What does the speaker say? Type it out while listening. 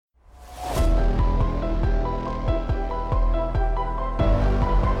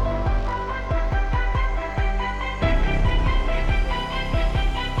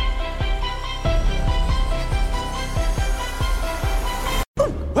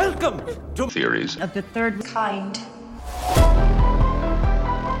Welcome to Theories of the Third Kind.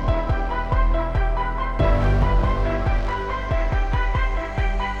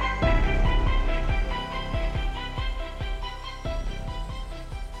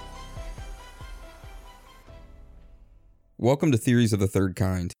 Welcome to Theories of the Third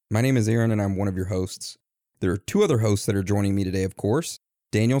Kind. My name is Aaron and I'm one of your hosts. There are two other hosts that are joining me today, of course.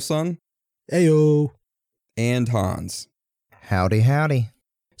 Danielson. Heyo. And Hans. Howdy, howdy.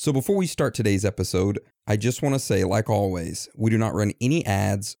 So before we start today's episode, I just want to say, like always, we do not run any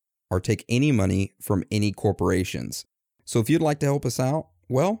ads or take any money from any corporations. So if you'd like to help us out,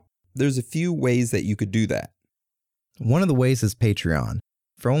 well, there's a few ways that you could do that. One of the ways is Patreon.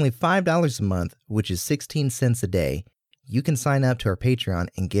 For only $5 a month, which is 16 cents a day, you can sign up to our Patreon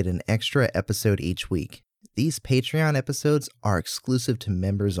and get an extra episode each week. These Patreon episodes are exclusive to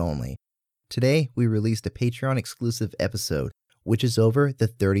members only. Today, we released a Patreon exclusive episode, which is over the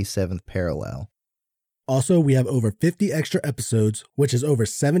 37th parallel. Also, we have over 50 extra episodes, which is over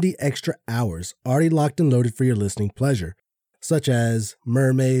 70 extra hours already locked and loaded for your listening pleasure, such as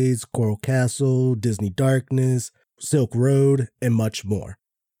Mermaids, Coral Castle, Disney Darkness, Silk Road, and much more.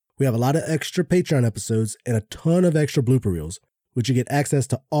 We have a lot of extra Patreon episodes and a ton of extra blooper reels, which you get access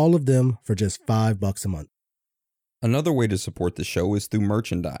to all of them for just $5 a month. Another way to support the show is through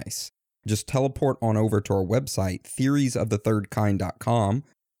merchandise. Just teleport on over to our website, theoriesofthethirdkind.com,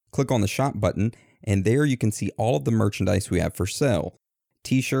 click on the shop button, and there you can see all of the merchandise we have for sale.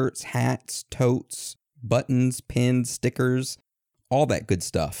 T-shirts, hats, totes, buttons, pins, stickers, all that good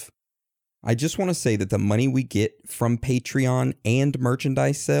stuff. I just want to say that the money we get from Patreon and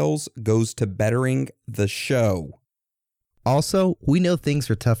merchandise sales goes to bettering the show. Also, we know things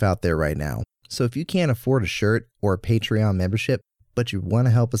are tough out there right now, so if you can't afford a shirt or a Patreon membership, but you want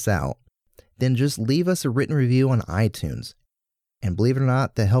to help us out, then just leave us a written review on iTunes. And believe it or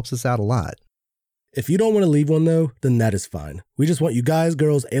not, that helps us out a lot. If you don't want to leave one though, then that is fine. We just want you guys,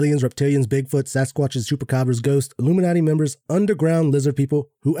 girls, aliens, reptilians, Bigfoot, Sasquatches, Chupacabras, ghosts, Illuminati members, underground lizard people,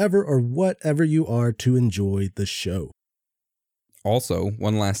 whoever or whatever you are to enjoy the show. Also,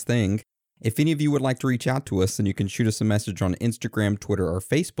 one last thing, if any of you would like to reach out to us, then you can shoot us a message on Instagram, Twitter, or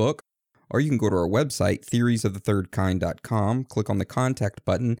Facebook, or you can go to our website, theoriesofthethirdkind.com, click on the contact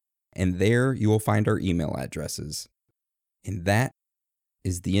button, and there you will find our email addresses. And that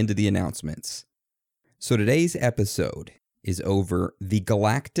is the end of the announcements. So today's episode is over the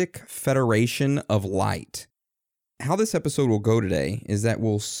Galactic Federation of Light. How this episode will go today is that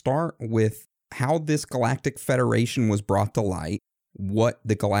we'll start with how this Galactic Federation was brought to light, what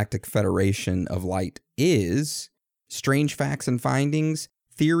the Galactic Federation of Light is, strange facts and findings,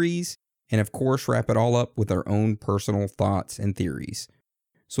 theories, and of course wrap it all up with our own personal thoughts and theories.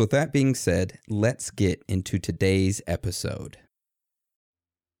 So with that being said, let's get into today's episode.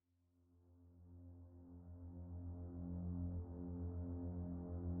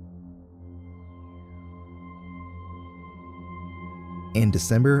 In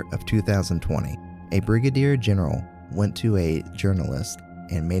December of 2020, a brigadier general went to a journalist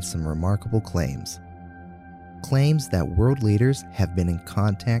and made some remarkable claims. Claims that world leaders have been in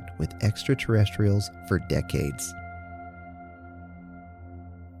contact with extraterrestrials for decades.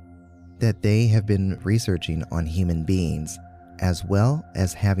 That they have been researching on human beings, as well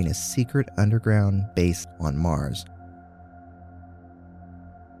as having a secret underground base on Mars.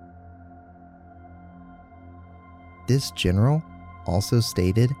 This general also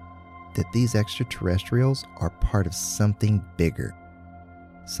stated that these extraterrestrials are part of something bigger,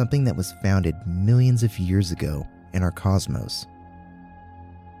 something that was founded millions of years ago in our cosmos.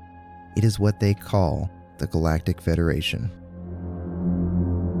 It is what they call the Galactic Federation.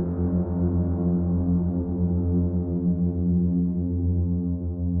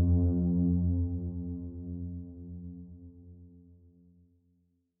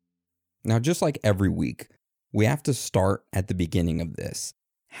 Now, just like every week, we have to start at the beginning of this,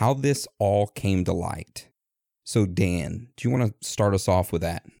 how this all came to light. So Dan, do you want to start us off with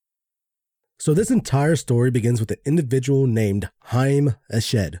that? So this entire story begins with an individual named Haim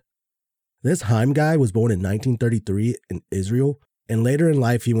Eshed. This Haim guy was born in 1933 in Israel, and later in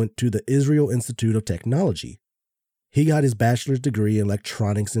life he went to the Israel Institute of Technology. He got his bachelor's degree in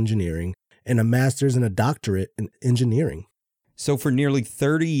electronics engineering and a master's and a doctorate in engineering. So for nearly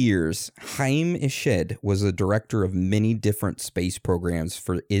 30 years, Haim Eshed was a director of many different space programs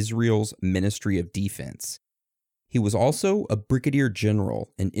for Israel's Ministry of Defense. He was also a brigadier general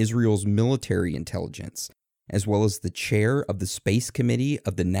in Israel's military intelligence, as well as the chair of the Space Committee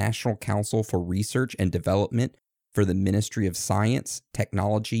of the National Council for Research and Development for the Ministry of Science,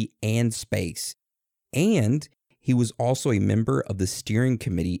 Technology, and Space. And he was also a member of the steering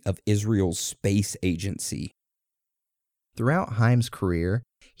committee of Israel's space agency. Throughout Haim's career,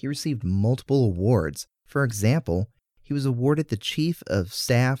 he received multiple awards. For example, he was awarded the Chief of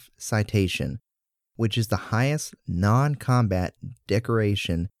Staff Citation, which is the highest non-combat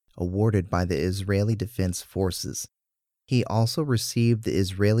decoration awarded by the Israeli Defense Forces. He also received the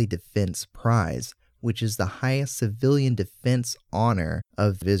Israeli Defense Prize, which is the highest civilian defense honor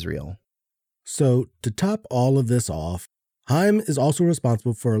of Israel. So, to top all of this off, Haim is also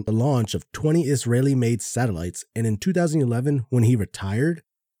responsible for the launch of 20 Israeli-made satellites, and in 2011, when he retired,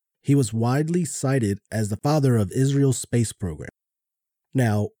 he was widely cited as the father of Israel's space program.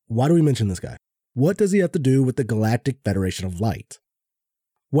 Now, why do we mention this guy? What does he have to do with the Galactic Federation of Light?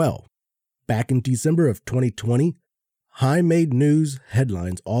 Well, back in December of 2020, Haim made news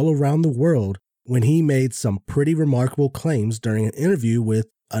headlines all around the world when he made some pretty remarkable claims during an interview with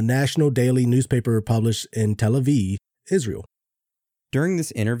a national daily newspaper published in Tel Aviv, Israel. During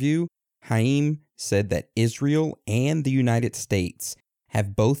this interview, Haim said that Israel and the United States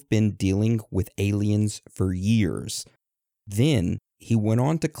have both been dealing with aliens for years. Then he went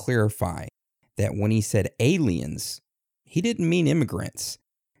on to clarify that when he said aliens, he didn't mean immigrants,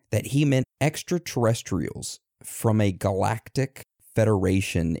 that he meant extraterrestrials from a galactic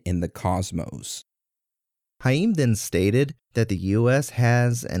federation in the cosmos. Haim then stated that the U.S.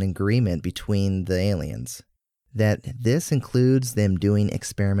 has an agreement between the aliens, that this includes them doing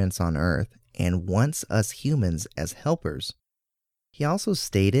experiments on Earth and wants us humans as helpers. He also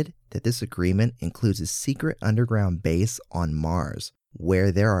stated that this agreement includes a secret underground base on Mars,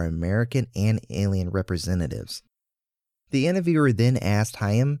 where there are American and alien representatives. The interviewer then asked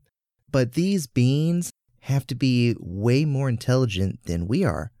Haim, but these beings have to be way more intelligent than we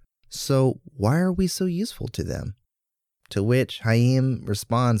are, so why are we so useful to them? To which Haim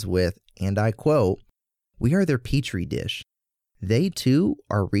responds with, and I quote, "We are their petri dish. They too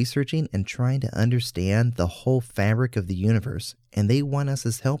are researching and trying to understand the whole fabric of the universe, and they want us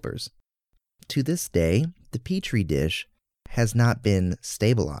as helpers." To this day, the petri dish has not been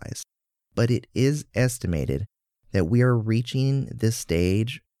stabilized, but it is estimated that we are reaching this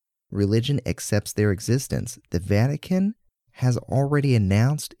stage. Religion accepts their existence. The Vatican has already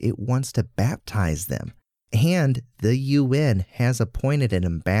announced it wants to baptize them, and the UN has appointed an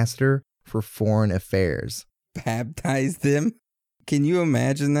ambassador for foreign affairs. Baptize them? Can you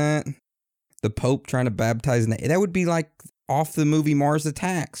imagine that? The Pope trying to baptize them? That would be like off the movie Mars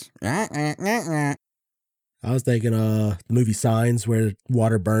Attacks. I was thinking the movie Signs, where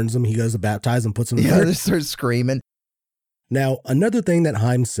water burns them. He goes to baptize them, puts them in the Yeah, dirt. they start screaming. Now, another thing that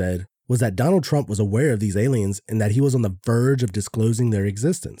Haim said was that Donald Trump was aware of these aliens and that he was on the verge of disclosing their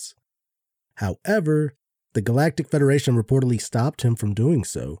existence. However, the Galactic Federation reportedly stopped him from doing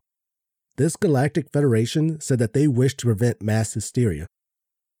so. This Galactic Federation said that they wished to prevent mass hysteria.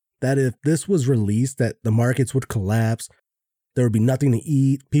 That if this was released, that the markets would collapse, there would be nothing to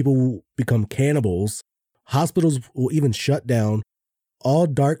eat, people will become cannibals, hospitals will even shut down, all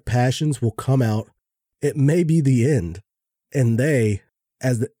dark passions will come out, it may be the end. And they,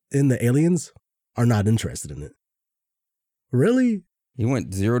 in the aliens, are not interested in it. Really? He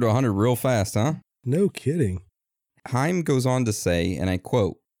went 0 to 100 real fast, huh? No kidding. Haim goes on to say, and I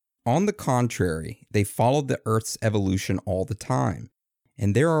quote, "On the contrary, they followed the Earth's evolution all the time,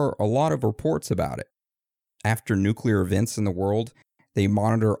 and there are a lot of reports about it. After nuclear events in the world, they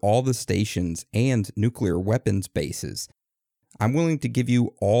monitor all the stations and nuclear weapons bases. I'm willing to give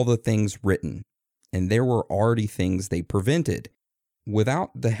you all the things written, and there were already things they prevented.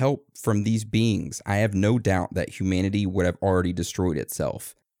 Without the help from these beings, I have no doubt that humanity would have already destroyed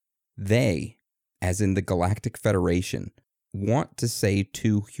itself. They, as in the Galactic Federation, want to say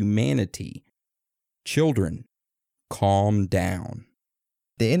to humanity, children, calm down."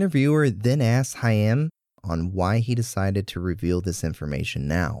 The interviewer then asked Haim on why he decided to reveal this information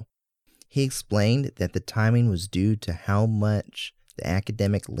now. He explained that the timing was due to how much the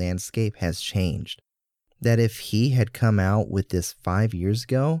academic landscape has changed. That if he had come out with this 5 years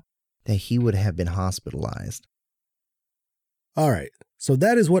ago, that he would have been hospitalized. All right, so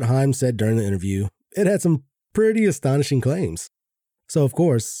that is what Haim said during the interview. It had some pretty astonishing claims. So, of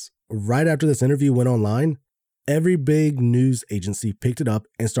course, right after this interview went online, every big news agency picked it up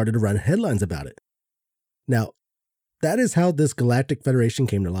and started to run headlines about it. Now, that is how this Galactic Federation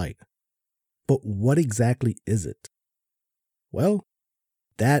came to light. But what exactly is it? Well,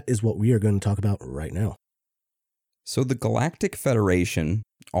 that is what we are going to talk about right now. So the Galactic Federation,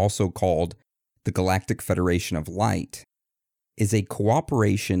 also called the Galactic Federation of Light, is a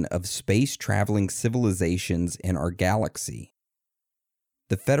cooperation of space-traveling civilizations in our galaxy.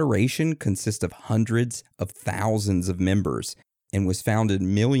 The Federation consists of hundreds of thousands of members and was founded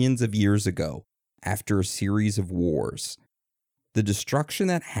millions of years ago after a series of wars. The destruction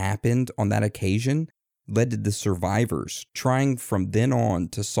that happened on that occasion led to the survivors trying from then on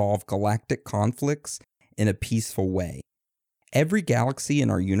to solve galactic conflicts in a peaceful way. Every galaxy in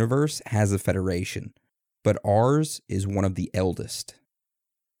our universe has a federation, but ours is one of the eldest.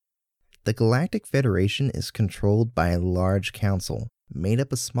 The Galactic Federation is controlled by a large council, made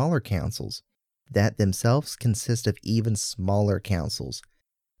up of smaller councils, that themselves consist of even smaller councils,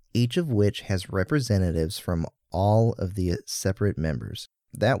 each of which has representatives from all of the separate members.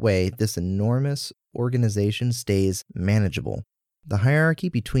 That way, this enormous organization stays manageable. The hierarchy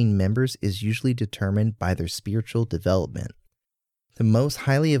between members is usually determined by their spiritual development. The most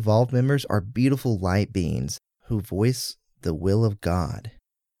highly evolved members are beautiful light beings who voice the will of God.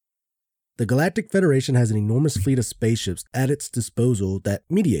 The Galactic Federation has an enormous fleet of spaceships at its disposal that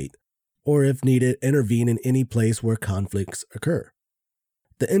mediate, or if needed, intervene in any place where conflicts occur.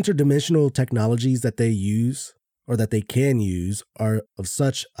 The interdimensional technologies that they use, or that they can use, are of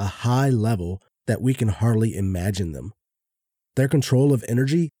such a high level that we can hardly imagine them. Their control of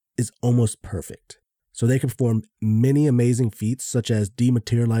energy is almost perfect, so they can perform many amazing feats such as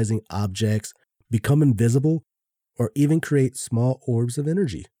dematerializing objects, become invisible, or even create small orbs of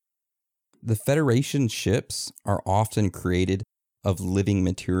energy. The Federation ships are often created of living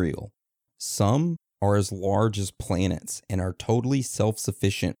material. Some are as large as planets and are totally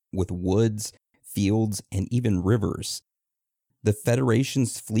self-sufficient with woods, fields, and even rivers. The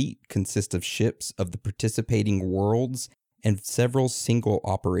Federation's fleet consists of ships of the participating worlds and several single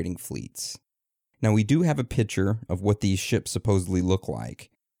operating fleets. Now, we do have a picture of what these ships supposedly look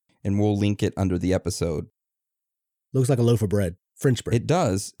like, and we'll link it under the episode. Looks like a loaf of bread. French bread. It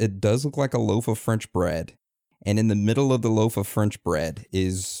does. It does look like a loaf of French bread. And in the middle of the loaf of French bread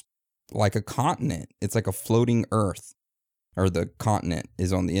is like a continent. It's like a floating earth. Or the continent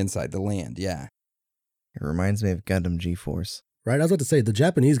is on the inside, the land, yeah. It reminds me of Gundam G-Force. Right? I was about to say, the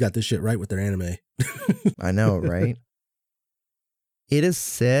Japanese got this shit right with their anime. I know, right? It is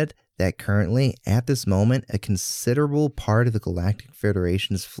said that currently, at this moment, a considerable part of the Galactic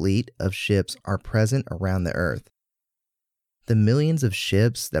Federation's fleet of ships are present around the Earth. The millions of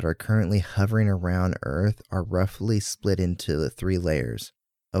ships that are currently hovering around Earth are roughly split into 3 layers,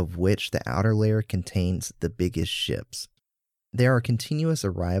 of which the outer layer contains the biggest ships. There are continuous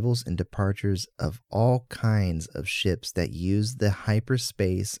arrivals and departures of all kinds of ships that use the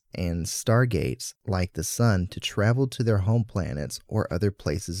hyperspace and stargates like the sun to travel to their home planets or other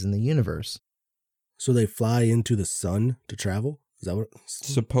places in the universe. So they fly into the sun to travel? Is that what?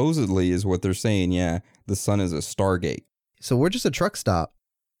 Supposedly is what they're saying, yeah. The sun is a stargate. So we're just a truck stop.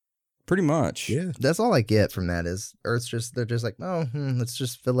 Pretty much. Yeah. That's all I get from that is they're just like, let's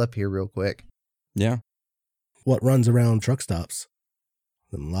just fill up here real quick. Yeah. What runs around truck stops?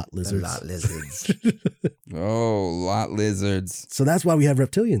 Them lot lizards. The lot lizards. Oh, lot lizards. So that's why we have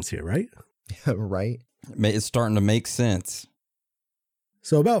reptilians here, right? Right? It's starting to make sense.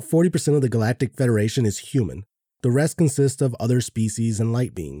 So about 40% of the Galactic Federation is human. The rest consists of other species and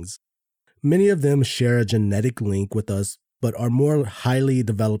light beings. Many of them share a genetic link with us, but are more highly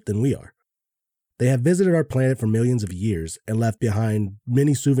developed than we are. They have visited our planet for millions of years and left behind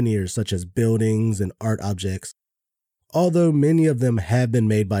many souvenirs such as buildings and art objects, although many of them have been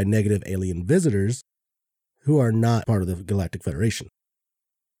made by negative alien visitors who are not part of the Galactic Federation.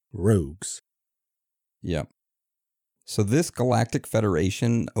 Rogues. Yep. So this Galactic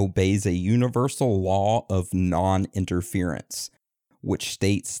Federation obeys a universal law of non-interference, which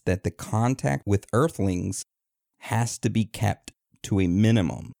states that the contact with Earthlings has to be kept to a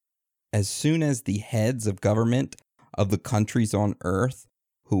minimum. As soon as the heads of government of the countries on Earth,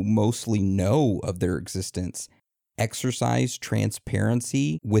 who mostly know of their existence, exercise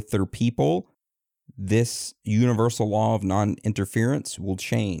transparency with their people, this universal law of non-interference will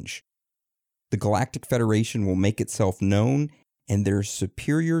change. The Galactic Federation will make itself known, and their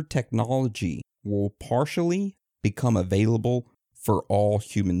superior technology will partially become available for all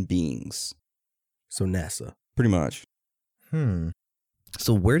human beings. So NASA. Pretty much.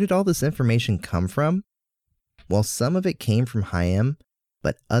 So where did all this information come from? Well, some of it came from Hayam,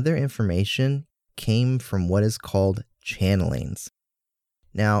 but other information came from what is called channelings.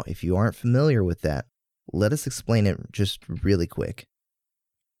 Now, if you aren't familiar with that, let us explain it just really quick.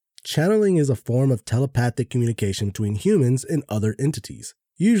 Channeling is a form of telepathic communication between humans and other entities,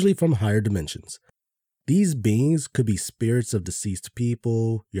 usually from higher dimensions. These beings could be spirits of deceased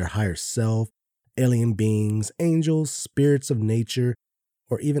people, your higher self, alien beings, angels, spirits of nature,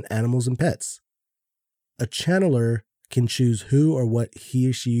 or even animals and pets. A channeler can choose who or what he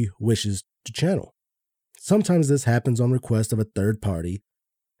or she wishes to channel. Sometimes this happens on request of a third party.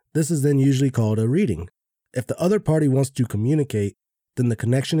 This is then usually called a reading. If the other party wants to communicate, then the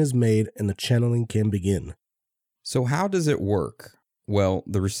connection is made and the channeling can begin. So how does it work? Well,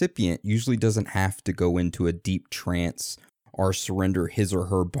 the recipient usually doesn't have to go into a deep trance or surrender his or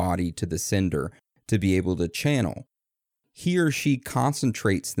her body to the sender to be able to channel. He or she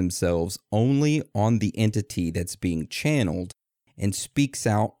concentrates themselves only on the entity that's being channeled and speaks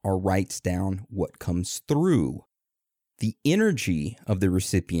out or writes down what comes through. The energy of the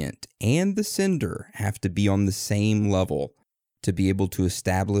recipient and the sender have to be on the same level to be able to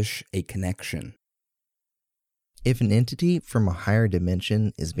establish a connection. If an entity from a higher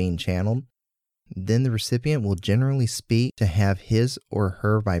dimension is being channeled, then the recipient will generally speak to have his or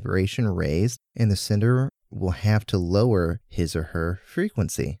her vibration raised, and the sender will have to lower his or her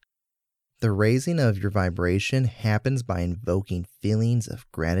frequency. The raising of your vibration happens by invoking feelings of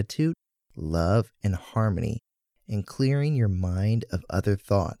gratitude, love, and harmony, and clearing your mind of other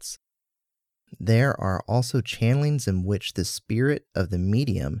thoughts. There are also channelings in which the spirit of the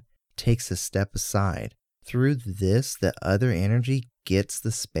medium takes a step aside. Through this, the other energy gets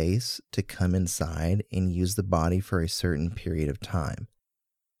the space to come inside and use the body for a certain period of time.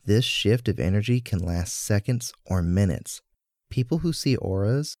 This shift of energy can last seconds or minutes. People who see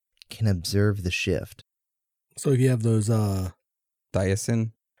auras can observe the shift. So if you have those,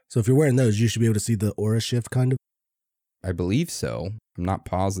 Diasin? so if you're wearing those, you should be able to see the aura shift kind of. I believe so. I'm not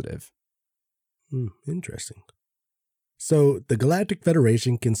positive. Interesting. So the Galactic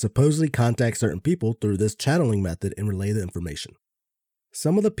Federation can supposedly contact certain people through this channeling method and relay the information.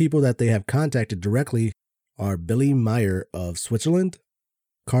 Some of the people that they have contacted directly are Billy Meyer of Switzerland,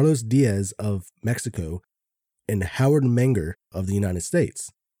 Carlos Diaz of Mexico, and Howard Menger of the United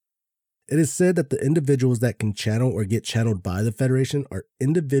States. It is said that the individuals that can channel or get channeled by the Federation are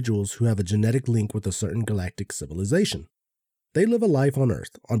individuals who have a genetic link with a certain galactic civilization. They live a life on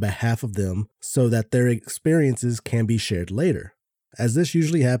Earth on behalf of them so that their experiences can be shared later. As this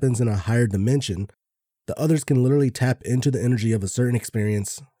usually happens in a higher dimension, the others can literally tap into the energy of a certain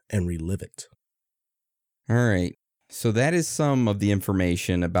experience and relive it. All right. So that is some of the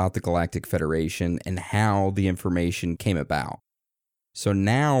information about the Galactic Federation and how the information came about. So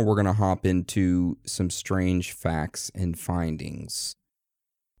now we're going to hop into some strange facts and findings.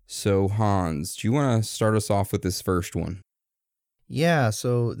 So Hans, do you want to start us off with this first one? Yeah,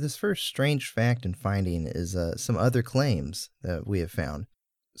 so this first strange fact and finding is some other claims that we have found.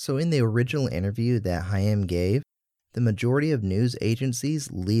 So in the original interview that Haim gave, the majority of news agencies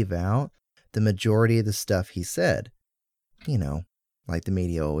leave out the majority of the stuff he said. You know, like the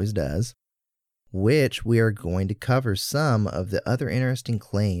media always does. Which we are going to cover some of the other interesting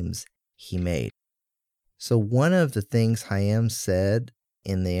claims he made. So one of the things Haim said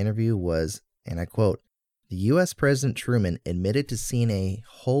in the interview was, and I quote, "The U.S. President Truman admitted to seeing a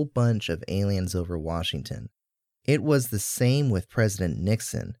whole bunch of aliens over Washington. It was the same with President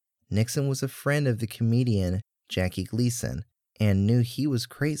Nixon. Nixon was a friend of the comedian Jackie Gleason and knew he was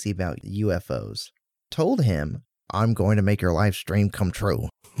crazy about UFOs. Told him, 'I'm going to make your live stream come true.'"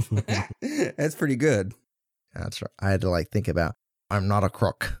 That's pretty good. That's right. I had to think about, I'm not a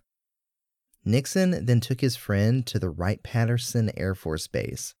crook. Nixon then took his friend to the Wright-Patterson Air Force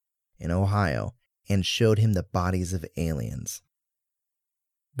Base in Ohio and showed him the bodies of aliens.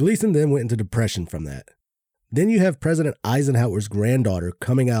 Gleason then went into depression from that. Then you have President Eisenhower's granddaughter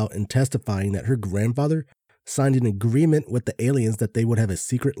coming out and testifying that her grandfather signed an agreement with the aliens that they would have a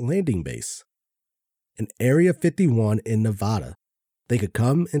secret landing base in Area 51 in Nevada. They could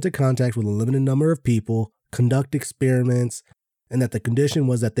come into contact with a limited number of people, conduct experiments, and that the condition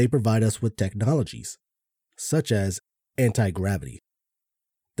was that they provide us with technologies, such as anti-gravity.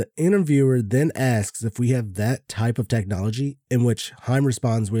 The interviewer then asks if we have that type of technology, in which Haim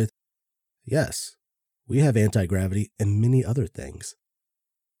responds with, "Yes, we have anti-gravity and many other things."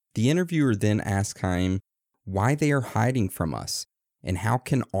 The interviewer then asks Haim why they are hiding from us, and how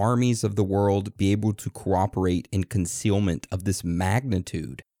can armies of the world be able to cooperate in concealment of this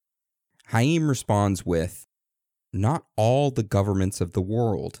magnitude? Haim responds with, "Not all the governments of the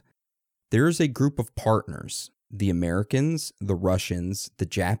world. There is a group of partners, the Americans, the Russians, the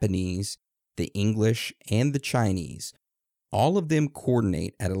Japanese, the English, and the Chinese. All of them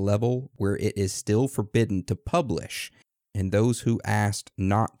coordinate at a level where it is still forbidden to publish, and those who asked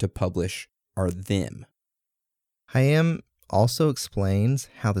not to publish are them." Haim also explains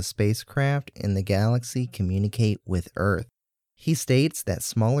how the spacecraft in the galaxy communicate with Earth. He states that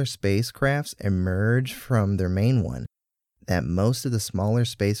smaller spacecrafts emerge from their main one, that most of the smaller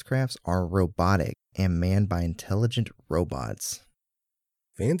spacecrafts are robotic, and manned by intelligent robots.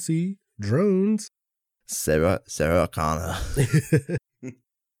 Fancy drones. Sarah Connor.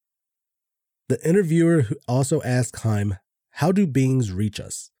 The interviewer also asked Haim, how do beings reach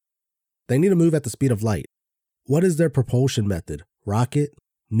us? They need to move at the speed of light. What is their propulsion method? Rocket?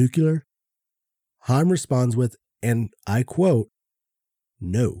 Nuclear? Haim responds with, and I quote,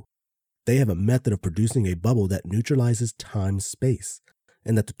 no. They have a method of producing a bubble that neutralizes time-space,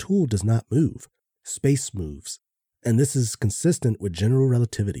 and that the tool does not move. Space moves. And this is consistent with general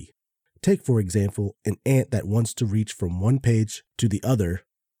relativity. Take, for example, an ant that wants to reach from one page to the other.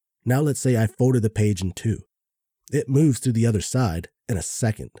 Now let's say I folded the page in two. It moves to the other side in a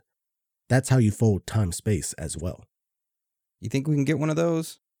second. That's how you fold time-space as well. You think we can get one of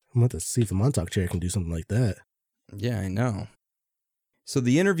those? I'm about to see if a Montauk chair can do something like that. Yeah, I know. So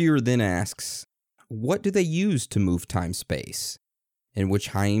the interviewer then asks, what do they use to move time-space? In which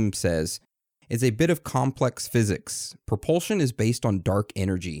Haim says, it's a bit of complex physics. Propulsion is based on dark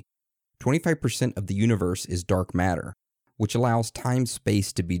energy. 25% of the universe is dark matter, which allows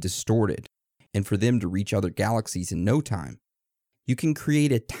time-space to be distorted, and for them to reach other galaxies in no time. You can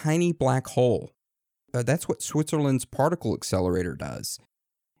create a tiny black hole. That's what Switzerland's particle accelerator does.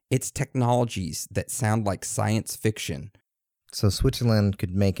 It's technologies that sound like science fiction. So Switzerland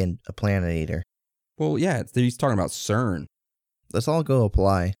could make a planet eater. Well, yeah, he's talking about CERN. Let's all go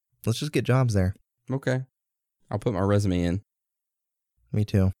apply. Let's just get jobs there. Okay. I'll put my resume in. Me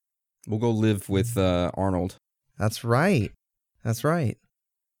too. We'll go live with Arnold. That's right. That's right.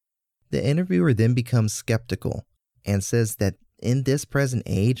 The interviewer then becomes skeptical and says that in this present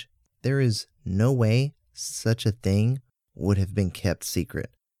age, there is no way such a thing would have been kept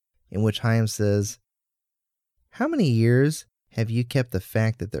secret. In which Haim says, how many years have you kept the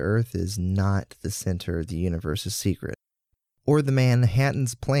fact that the Earth is not the center of the universe a secret? Or the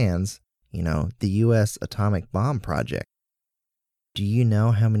Manhattan's plans, the U.S. atomic bomb project? Do you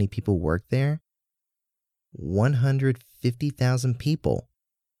know how many people work there? 150,000 people.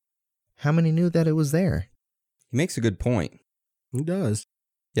 How many knew that it was there? He makes a good point. He does.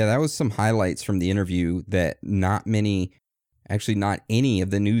 Yeah, that was some highlights from the interview that not any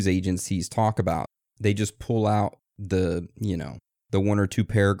of the news agencies talk about. They just pull out the one or two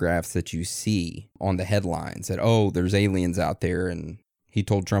paragraphs that you see on the headlines that, oh, there's aliens out there and he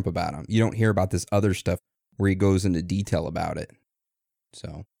told Trump about them. You don't hear about this other stuff where he goes into detail about it.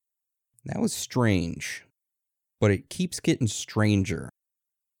 So that was strange, but it keeps getting stranger.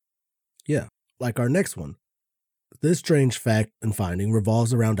 Yeah, like our next one. This strange fact and finding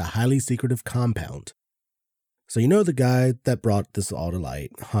revolves around a highly secretive compound. So you know the guy that brought this all to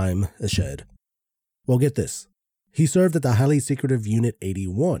light, Haim Eshed. Well, get this. He served at the highly secretive Unit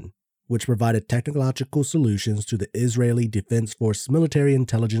 81, which provided technological solutions to the Israeli Defense Force Military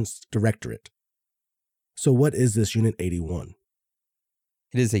Intelligence Directorate. So what is this Unit 81?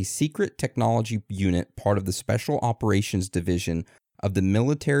 It is a secret technology unit, part of the Special Operations Division of the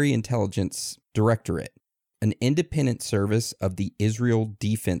Military Intelligence Directorate, an independent service of the Israel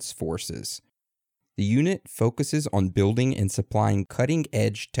Defense Forces. The unit focuses on building and supplying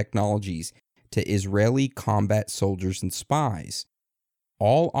cutting-edge technologies to Israeli combat soldiers and spies.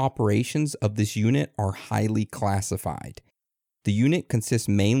 All operations of this unit are highly classified. The unit consists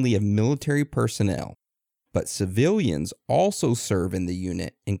mainly of military personnel, but civilians also serve in the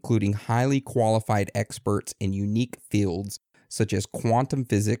unit, including highly qualified experts in unique fields such as quantum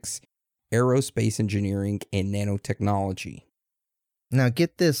physics, aerospace engineering, and nanotechnology. Now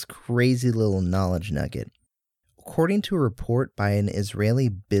get this crazy little knowledge nugget. According to a report by an Israeli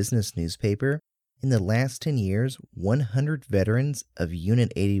business newspaper, in the last 10 years, 100 veterans of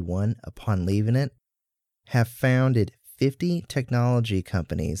Unit 81, upon leaving it, have founded 50 technology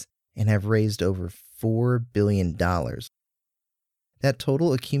companies and have raised over $4 billion. That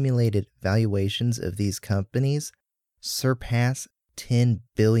total accumulated valuations of these companies surpass $10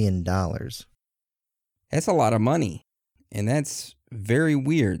 billion. That's a lot of money, and that's very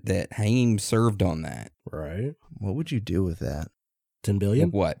weird that Haim served on that. Right. What would you do with that? 10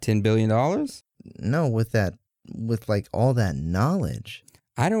 billion? What, $10 billion? No, with all that knowledge.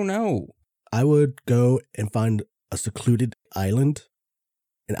 I don't know. I would go and find a secluded island,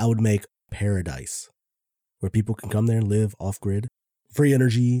 and I would make paradise where people can come there and live off-grid, free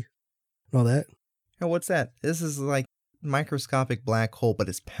energy, and all that. Oh, what's that? This is like microscopic black hole, but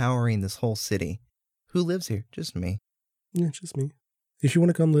it's powering this whole city. Who lives here? Just me. Yeah, just me. If you want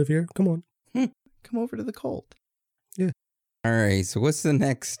to come live here, come on. Come over to the cult. Yeah. All right, so what's the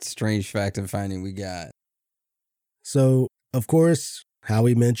next strange fact and finding we got? So, of course,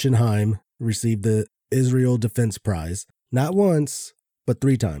 Howie mentioned Haim received the Israel Defense Prize, not once, but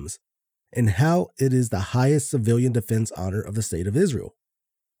 3 times. and how it is the highest civilian defense honor of the state of Israel.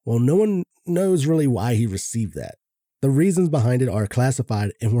 Well, no one knows really why he received that. The reasons behind it are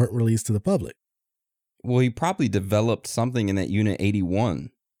classified and weren't released to the public. Well, he probably developed something in that Unit 81.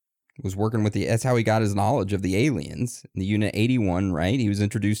 Was working with that's how he got his knowledge of the aliens. In the Unit 81, right? He was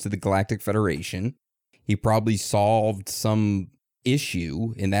introduced to the Galactic Federation. He probably solved some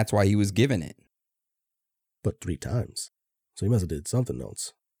issue, and that's why he was given it. But 3 times. So he must have did something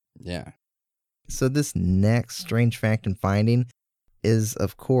else. Yeah. So this next strange fact and finding is,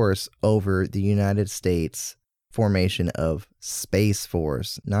 of course, over the United States formation of Space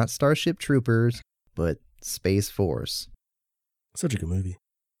Force. Not Starship Troopers, but Space Force. Such a good movie.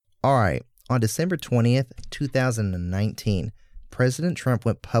 All right. On December 20th, 2019, President Trump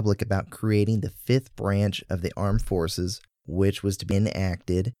went public about creating the 5th branch of the armed forces, which was to be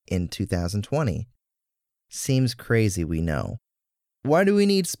enacted in 2020. Seems crazy, we know. Why do we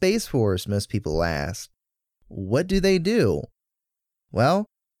need Space Force, most people ask. What do they do? Well,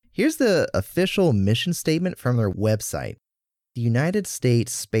 here's the official mission statement from their website. The United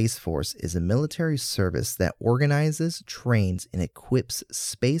States Space Force is a military service that organizes, trains, and equips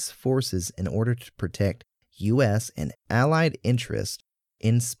space forces in order to protect U.S. and allied interests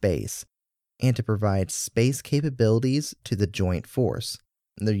in space and to provide space capabilities to the joint force.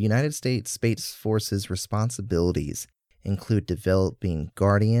 The United States Space Force's responsibilities include developing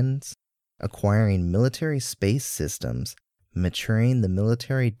Guardians, acquiring military space systems, maturing the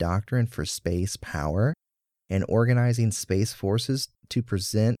military doctrine for space power, and organizing space forces to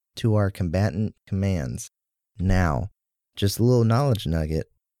present to our combatant commands. Now, just a little knowledge nugget,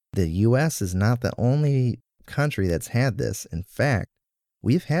 the U.S. is not the only country that's had this. In fact,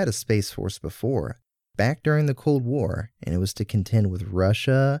 we've had a space force before, back during the Cold War, and it was to contend with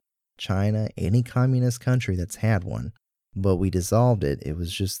Russia, China, any communist country that's had one. But we dissolved it. It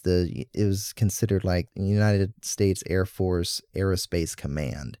was considered like the United States Air Force Aerospace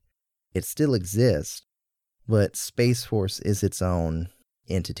Command. It still exists, but Space Force is its own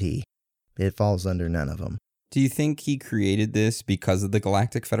entity. It falls under none of them. Do you think he created this because of the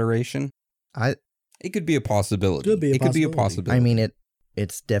Galactic Federation? It could be a possibility. Could be a possibility. I mean,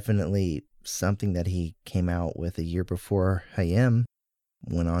 it's definitely something that he came out with a year before Hayim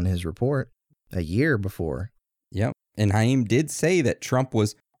went on his report. A year before. Yep. And Hayim did say that Trump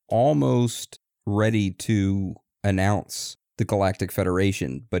was almost ready to announce the Galactic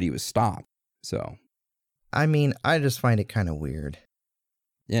Federation, but he was stopped. So, I mean, I just find it kind of weird.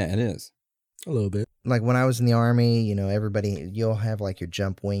 Yeah, it is. A little bit. Like when I was in the Army, you'll have like your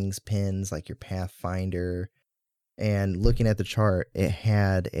jump wings pins, like your Pathfinder. And looking at the chart, it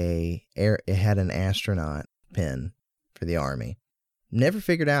had an astronaut pin for the Army. Never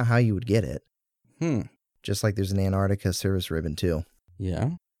figured out how you would get it. Just like there's an Antarctica service ribbon too.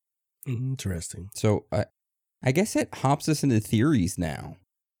 Yeah. Interesting. So I guess it hops us into theories now.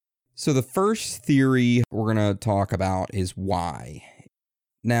 So the first theory we're going to talk about is why.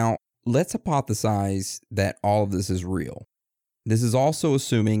 Now, let's hypothesize that all of this is real. This is also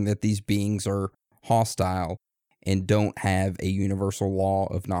assuming that these beings are hostile and don't have a universal law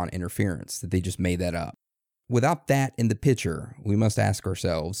of non-interference, that they just made that up. Without that in the picture, we must ask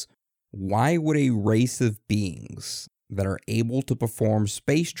ourselves, why would a race of beings that are able to perform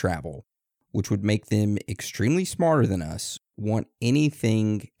space travel, which would make them extremely smarter than us, want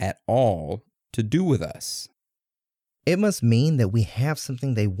anything at all to do with us? It must mean that we have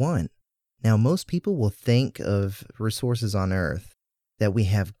something they want. Now, most people will think of resources on Earth, that we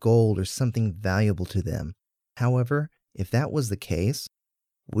have gold or something valuable to them. However, if that was the case,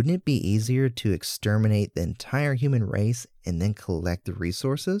 wouldn't it be easier to exterminate the entire human race and then collect the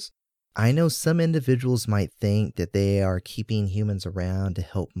resources? I know some individuals might think that they are keeping humans around to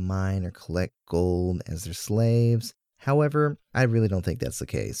help mine or collect gold as their slaves. However, I really don't think that's the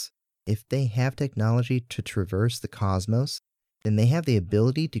case. If they have technology to traverse the cosmos, then they have the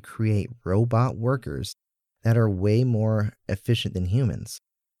ability to create robot workers that are way more efficient than humans.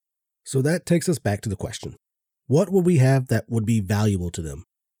 So that takes us back to the question. What would we have that would be valuable to them?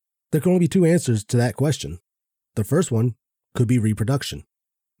 There can only be 2 answers to that question. The first one could be reproduction.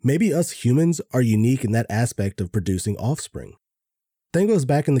 Maybe us humans are unique in that aspect of producing offspring. Thing goes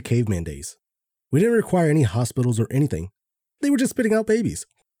back in the caveman days. We didn't require any hospitals or anything. They were just spitting out babies.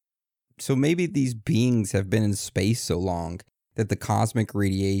 So maybe these beings have been in space so long that the cosmic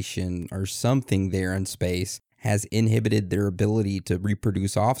radiation or something there in space has inhibited their ability to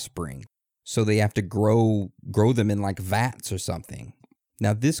reproduce offspring. So they have to grow them in like vats or something.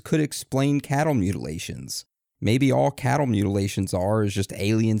 Now this could explain cattle mutilations. Maybe all cattle mutilations is just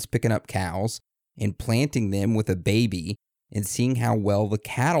aliens picking up cows and planting them with a baby and seeing how well the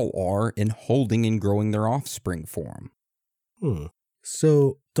cattle are in holding and growing their offspring for them.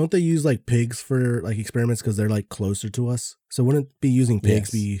 So don't they use like pigs for like experiments because they're like closer to us? So wouldn't be using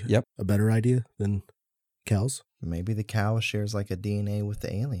pigs be a better idea than cows? Maybe the cow shares like a DNA with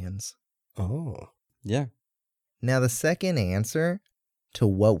the aliens. Oh. Yeah. Now, the second answer to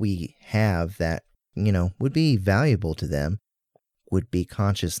what we have that, would be valuable to them would be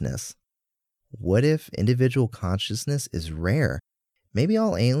consciousness. What if individual consciousness is rare? Maybe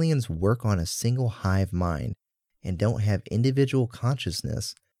all aliens work on a single hive mind and don't have individual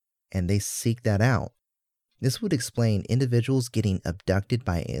consciousness, and they seek that out. This would explain individuals getting abducted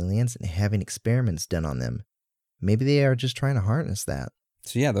by aliens and having experiments done on them. Maybe they are just trying to harness that.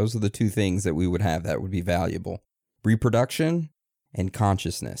 So yeah, those are the two things that we would have that would be valuable. Reproduction and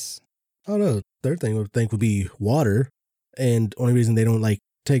consciousness. I don't know. Third thing I would think would be water. And only reason they don't like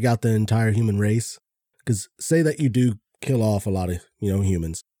take out the entire human race, because say that you do kill off a lot of,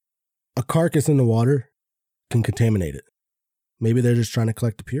 humans. A carcass in the water can contaminate it. Maybe they're just trying to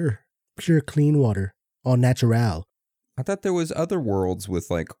collect the pure clean water, all natural. I thought there was other worlds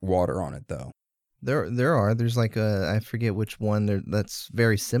with like water on it though. There are. There's like I forget which one that's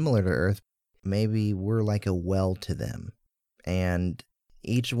very similar to Earth. Maybe we're like a well to them. And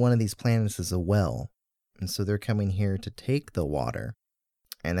each one of these planets is a well. And so they're coming here to take the water.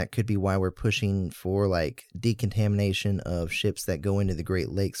 And that could be why we're pushing for like decontamination of ships that go into the Great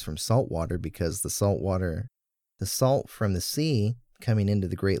Lakes from salt water, because the salt from the sea coming into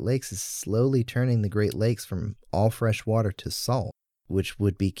the Great Lakes is slowly turning the Great Lakes from all fresh water to salt, which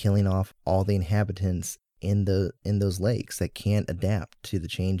would be killing off all the inhabitants in those lakes that can't adapt to the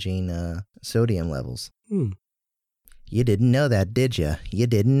changing sodium levels. You didn't know that, did you? You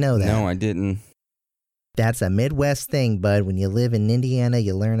didn't know that. No, I didn't. That's a Midwest thing, bud. When you live in Indiana,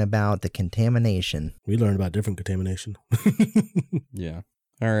 you learn about the contamination. We learn about different contamination. Yeah.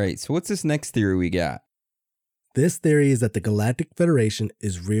 All right. So what's this next theory we got? This theory is that the Galactic Federation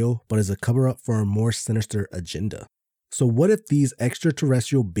is real, but is a cover-up for a more sinister agenda. So what if these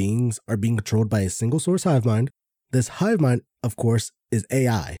extraterrestrial beings are being controlled by a single source hive mind? This hive mind, of course, is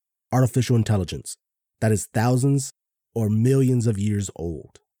AI, artificial intelligence, that is thousands or millions of years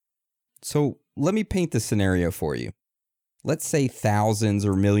old. So let me paint the scenario for you. Let's say thousands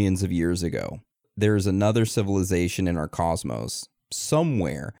or millions of years ago, there's another civilization in our cosmos.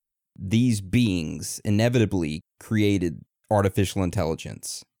 Somewhere, these beings inevitably created artificial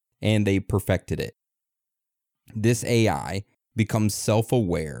intelligence, and they perfected it. This AI becomes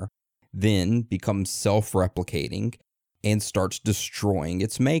self-aware, then becomes self-replicating, and starts destroying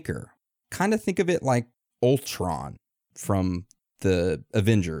its maker. Kind of think of it like Ultron from the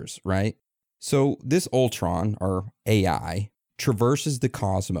Avengers, right? So this Ultron, or AI, traverses the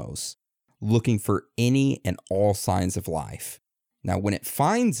cosmos looking for any and all signs of life. Now, when it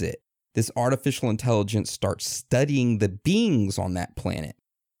finds it, this artificial intelligence starts studying the beings on that planet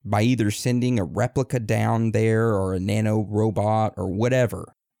by either sending a replica down there or a nano robot or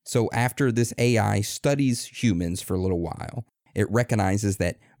whatever. So after this AI studies humans for a little while, it recognizes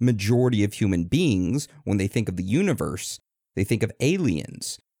that majority of human beings, when they think of the universe, they think of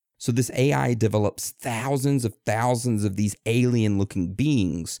aliens. So this AI develops thousands of these alien-looking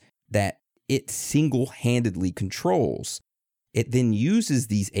beings that it single-handedly controls. It then uses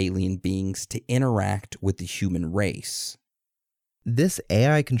these alien beings to interact with the human race. This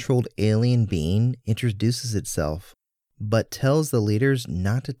AI-controlled alien being introduces itself, but tells the leaders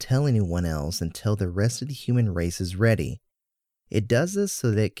not to tell anyone else until the rest of the human race is ready. It does this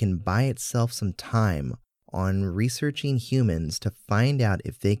so that it can buy itself some time on researching humans to find out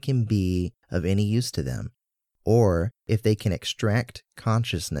if they can be of any use to them, or if they can extract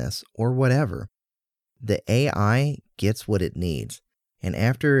consciousness or whatever. The AI gets what it needs, and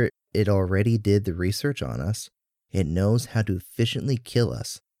after it already did the research on us, it knows how to efficiently kill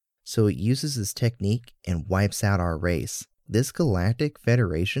us, so it uses this technique and wipes out our race. This Galactic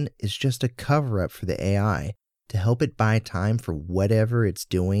Federation is just a cover-up for the AI to help it buy time for whatever it's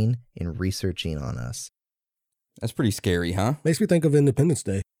doing in researching on us. That's pretty scary, huh? Makes me think of Independence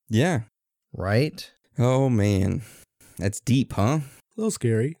Day. Yeah. Right? Oh, man. That's deep, huh? A little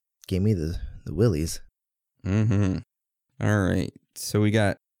scary. Gave me the willies. Mm-hmm. All right. So we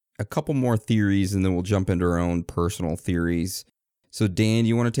got a couple more theories, and then we'll jump into our own personal theories. So, Dan,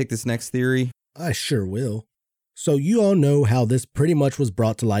 you want to take this next theory? I sure will. So you all know how this pretty much was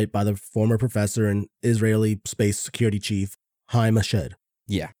brought to light by the former professor and Israeli space security chief, Haim Eshed.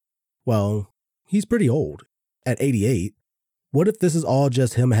 Yeah. Well, he's pretty old. At 88, what if this is all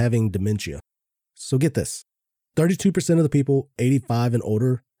just him having dementia? So get this. 32% of the people 85 and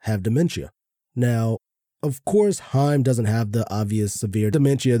older have dementia. Now, Of course, Haim doesn't have the obvious severe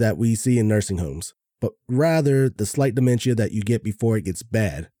dementia that we see in nursing homes, but rather the slight dementia that you get before it gets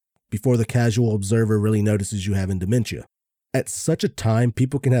bad, before the casual observer really notices you having dementia. At such a time,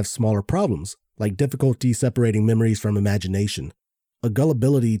 people can have smaller problems, like difficulty separating memories from imagination, a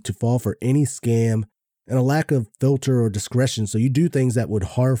gullibility to fall for any scam, and a lack of filter or discretion, so you do things that would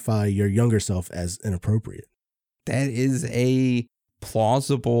horrify your younger self as inappropriate. That is a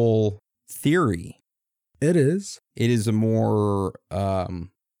plausible theory. It is. It is a more, I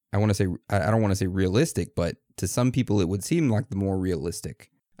don't want to say realistic, but to some people it would seem like the more realistic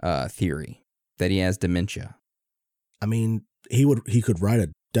theory that he has dementia. I mean, he could write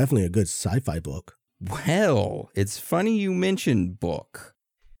definitely a good sci-fi book. Well, it's funny you mentioned book,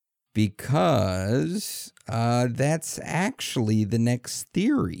 because that's actually the next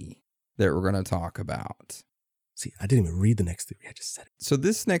theory that we're going to talk about. See, I didn't even read the next theory. I just said it. So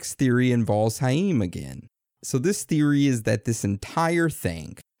this next theory involves Haim again. So this theory is that this entire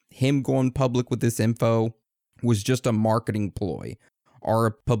thing, him going public with this info, was just a marketing ploy or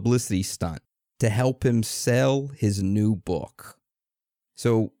a publicity stunt to help him sell his new book.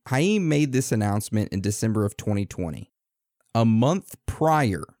 So Haim made this announcement in December of 2020. A month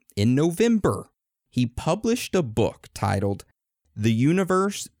prior, in November, he published a book titled The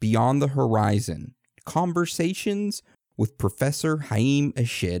Universe Beyond the Horizon, Conversations with Professor Haim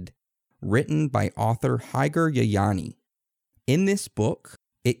Eshed, written by author Hagar Yayani. In this book,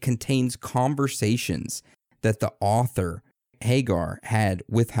 it contains conversations that the author Hagar had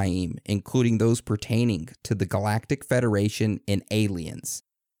with Haim, including those pertaining to the Galactic Federation and aliens.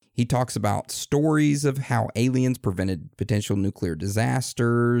 He talks about stories of how aliens prevented potential nuclear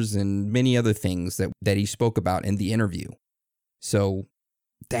disasters and many other things that he spoke about in the interview. So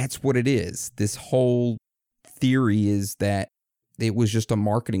that's what it is. This whole theory is that it was just a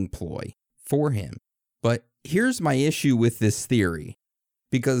marketing ploy for him. But here's my issue with this theory,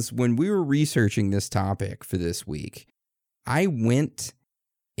 because when we were researching this topic for this week, I went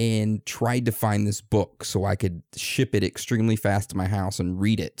and tried to find this book so I could ship it extremely fast to my house and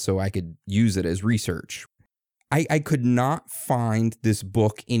read it so I could use it as research. I could not find this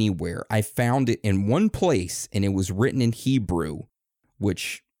book anywhere. I found it in one place, and it was written in Hebrew,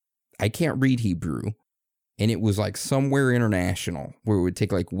 which I can't read Hebrew. And it was like somewhere international where it would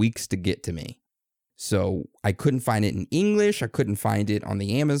take like weeks to get to me. So I couldn't find it in English. I couldn't find it on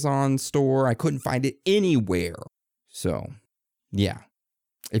the Amazon store. I couldn't find it anywhere. So, yeah.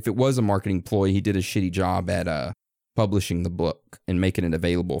 If it was a marketing ploy, he did a shitty job at publishing the book and making it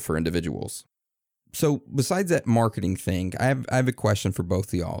available for individuals. So, besides that marketing thing, I have a question for both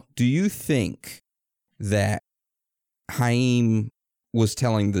of y'all. Do you think that Haim was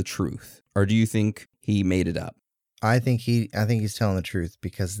telling the truth, or do you think he made it up? I think he's telling the truth,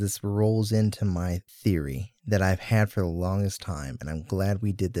 because this rolls into my theory that I've had for the longest time, and I'm glad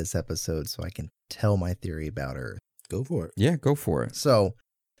we did this episode so I can tell my theory about Earth. Go for it. Yeah, go for it. So,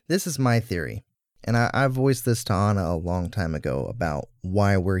 this is my theory, and I voiced this to Anna a long time ago about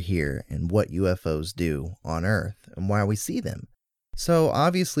why we're here and what UFOs do on Earth and why we see them. So,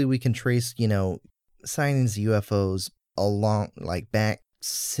 obviously, we can trace, sightings of UFOs along, back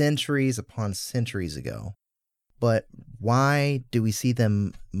centuries upon centuries ago. But why do we see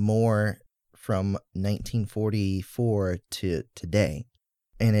them more from 1944 to today?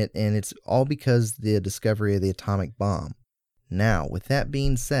 And it's all because the discovery of the atomic bomb. Now, with that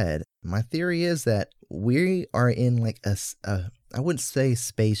being said, my theory is that we are in I wouldn't say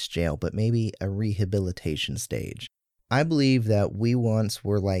space jail, but maybe a rehabilitation stage. I believe that we once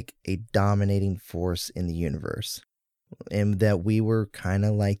were like a dominating force in the universe, and that we were kind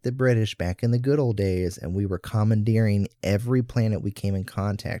of like the British back in the good old days, and we were commandeering every planet we came in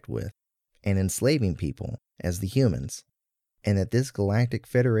contact with and enslaving people as the humans. And that this Galactic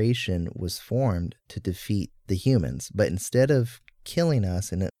Federation was formed to defeat the humans. But instead of killing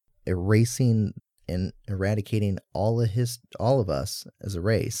us and erasing and eradicating all of us as a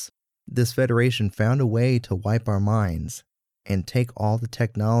race, this Federation found a way to wipe our minds and take all the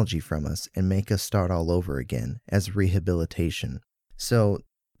technology from us and make us start all over again as rehabilitation. So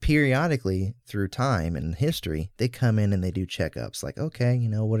periodically through time and history, they come in and they do checkups. Like, okay,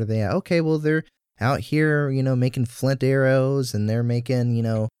 what are they at? Okay, well, they're out here, making flint arrows, and they're making,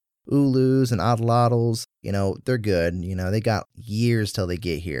 ulus and oddlodls. They're good. They got years till they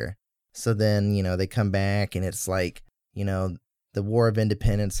get here. So then, they come back, and it's like, the War of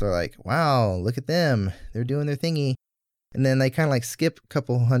Independence are like, wow, look at them. They're doing their thingy. And then they kind of skip a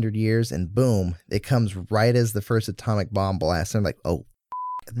couple hundred years, and boom, it comes right as the first atomic bomb blast. And they're like, oh,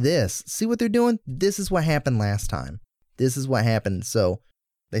 this. See what they're doing? This is what happened last time. This is what happened. So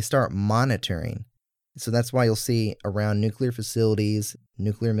they start monitoring So that's why you'll see around nuclear facilities,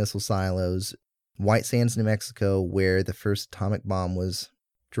 nuclear missile silos, White Sands, New Mexico, where the first atomic bomb was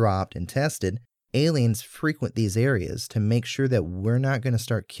dropped and tested, aliens frequent these areas to make sure that we're not going to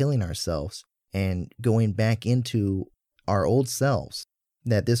start killing ourselves and going back into our old selves.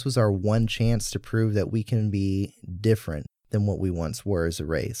 That this was our one chance to prove that we can be different than what we once were as a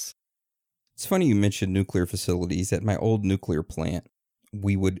race. It's funny you mentioned nuclear facilities. At my old nuclear plant,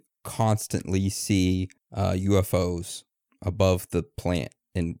 we would constantly see UFOs above the plant,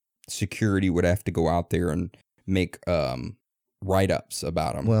 and security would have to go out there and make write-ups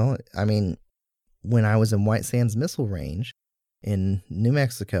about them. Well, I mean, when I was in White Sands Missile Range in New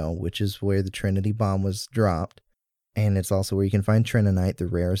Mexico, which is where the Trinity bomb was dropped, and it's also where you can find Trinonite, the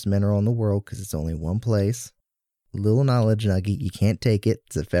rarest mineral in the world, because it's only one place. Little knowledge nugget, you can't take it.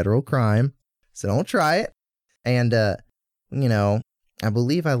 It's a federal crime, so don't try it. And, I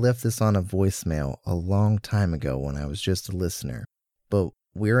believe I left this on a voicemail a long time ago when I was just a listener. But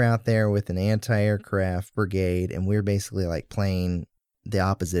we were out there with an anti-aircraft brigade, and we were basically like playing the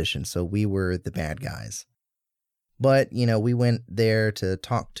opposition, so we were the bad guys. But, we went there to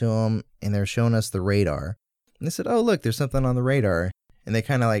talk to them, and they're showing us the radar. And they said, oh, look, there's something on the radar. And they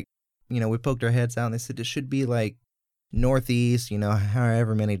kind of like, we poked our heads out, and they said it should be like northeast,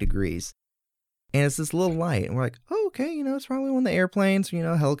 however many degrees. And it's this little light. And we're like, oh, okay, it's probably one of the airplanes,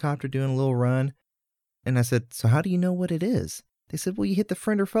 helicopter doing a little run. And I said, so how do you know what it is? They said, well, you hit the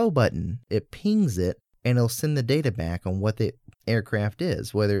friend or foe button. It pings it, and it'll send the data back on what the aircraft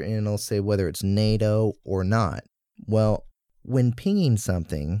is, and it'll say whether it's NATO or not. Well, when pinging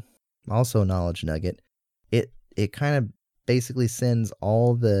something, also knowledge nugget, it kind of basically sends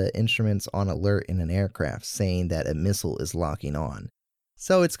all the instruments on alert in an aircraft saying that a missile is locking on.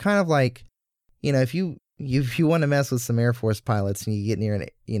 So it's kind of like, if you want to mess with some Air Force pilots and you get near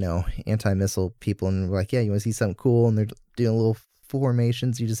anti-missile people and we're like, yeah, you want to see something cool, and they're doing little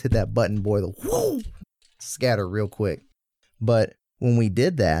formations, you just hit that button, boy, the whoo, scatter real quick. But when we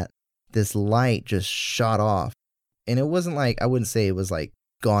did that, this light just shot off. And it wasn't like, I wouldn't say it was like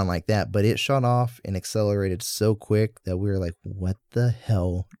gone like that, but it shot off and accelerated so quick that we were like, what the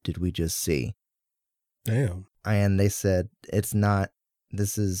hell did we just see? Damn. And they said,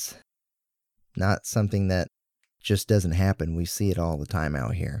 this is not something that just doesn't happen. We see it all the time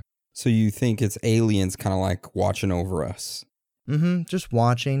out here. So you think it's aliens kind of like watching over us? Mm-hmm. Just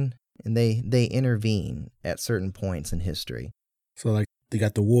watching, and they intervene at certain points in history. So like they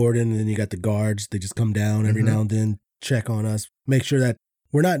got the warden, and then you got the guards. They just come down every now and then, check on us, make sure that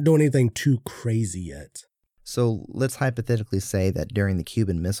we're not doing anything too crazy yet. So let's hypothetically say that during the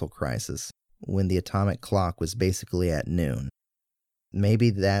Cuban Missile Crisis, when the atomic clock was basically at noon, maybe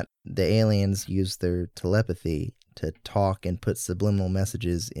that the aliens used their telepathy to talk and put subliminal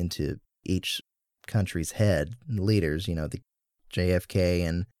messages into each country's head, leaders, the JFK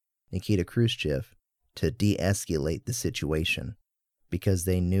and Nikita Khrushchev, to de-escalate the situation because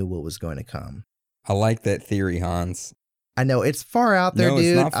they knew what was going to come. I like that theory, Hans. I know, it's far out there, dude.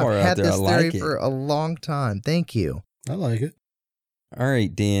 It's not far I've out had there. this theory like for a long time. Thank you. I like it. All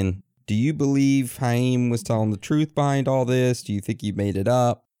right, Dan. Do you believe Haim was telling the truth behind all this? Do you think he made it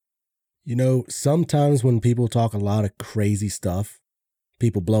up? Sometimes when people talk a lot of crazy stuff,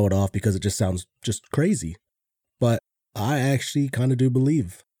 people blow it off because it just sounds just crazy. But I actually kind of do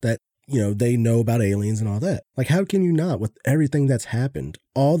believe that, they know about aliens and all that. Like, how can you not with everything that's happened?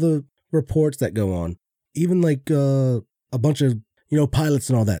 All the reports that go on, even like a bunch of, pilots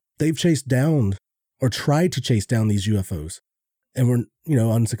and all that, they've chased down or tried to chase down these UFOs and were,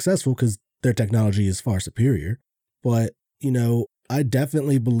 unsuccessful because their technology is far superior. But, I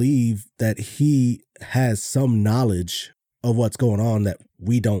definitely believe that he has some knowledge of what's going on that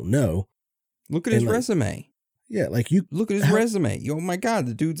we don't know. Look at his resume. Yeah, look at his resume. Oh my God,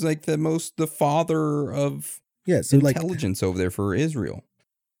 the dude's like the father of intelligence over there for Israel.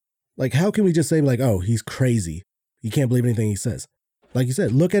 Like, how can we just say oh, he's crazy? You can't believe anything he says. Like you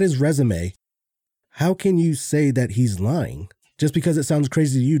said, look at his resume. How can you say that he's lying? Just because it sounds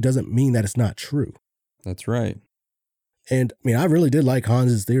crazy to you doesn't mean that it's not true. That's right. And I really did like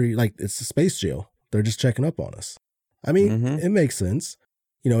Hans's theory. Like, it's a space jail. They're just checking up on us. It makes sense.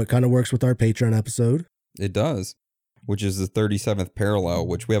 It kind of works with our Patreon episode. It does, which is the 37th parallel,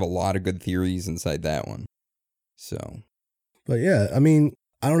 which we have a lot of good theories inside that one. So. But yeah, I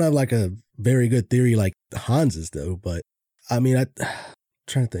don't have like a very good theory like Hans's though, but I'm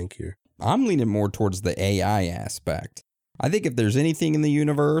trying to think here. I'm leaning more towards the AI aspect. I think if there's anything in the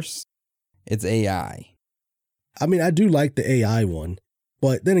universe, it's AI. I do like the AI one,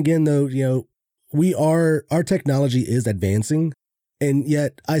 but then again though, our technology is advancing, And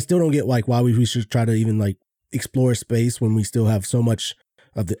yet I still don't get like why we should try to even like explore space when we still have so much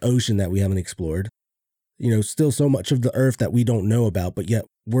of the ocean that we haven't explored. You know, still so much of the earth that we don't know about, but yet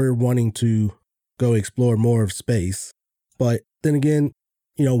we're wanting to go explore more of space. But then again,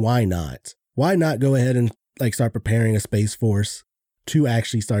 you know, why not? Why not go ahead and like start preparing a space force to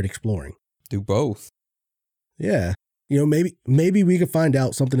actually start exploring? Do both. Yeah. You know, maybe we could find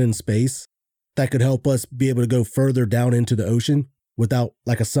out something in space that could help us be able to go further down into the ocean without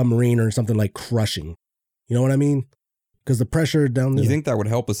like a submarine or something like crushing. You know what I mean? Because the pressure down there. You think that would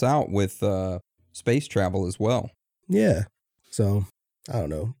help us out with space travel as well? Yeah. So, I don't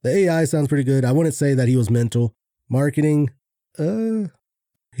know. The AI sounds pretty good. I wouldn't say that he was mental. Marketing,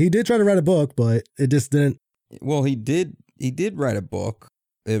 he did try to write a book, but it just didn't. Well, he did write a book.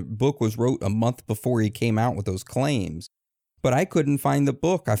 The book was wrote a month before he came out with those claims. But I couldn't find the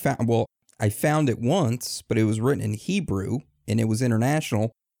book. I found it once, but it was written in Hebrew and it was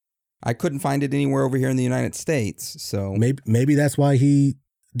international. I couldn't find it anywhere over here in the United States. So maybe that's why he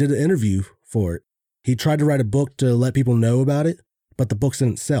did an interview for it. He tried to write a book to let people know about it, but the books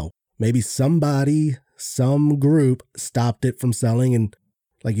didn't sell. Maybe somebody, some group stopped it from selling. And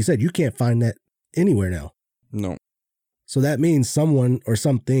like you said, you can't find that anywhere now. No. So that means someone or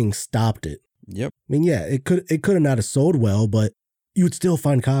something stopped it. Yep. I mean, yeah, it could have not have sold well, but you would still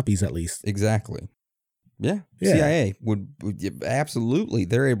find copies at least. Exactly. Yeah. CIA would absolutely.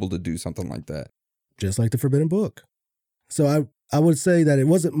 They're able to do something like that. Just like the Forbidden Book. So I would say that it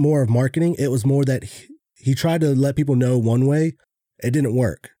wasn't more of marketing. It was more that he tried to let people know one way. It didn't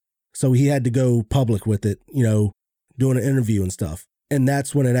work. So he had to go public with it, you know, doing an interview and stuff. And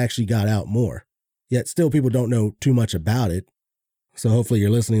that's when it actually got out more. Yet still people don't know too much about it. So hopefully you're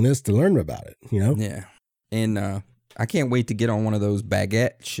listening to this to learn about it, you know? Yeah. And I can't wait to get on one of those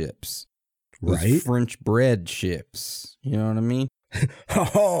baguette ships. Those right? French bread ships. You know what I mean?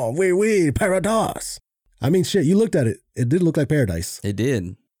 Oh, oui, paradise. I mean, shit, you looked at it. It did look like paradise. It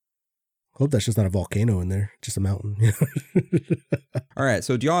did. Hope that's just not a volcano in there, just a mountain. All right.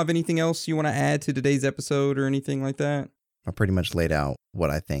 So do y'all have anything else you want to add to today's episode or anything like that? I pretty much laid out what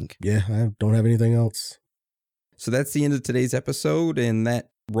I think. Yeah, I don't have anything else. So that's the end of today's episode, and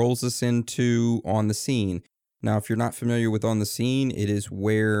that rolls us into On the Scene. Now, if you're not familiar with On the Scene, it is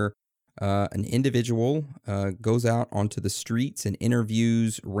where an individual goes out onto the streets and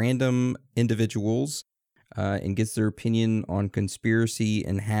interviews random individuals and gets their opinion on conspiracy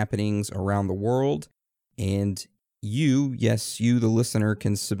and happenings around the world. And you, the listener,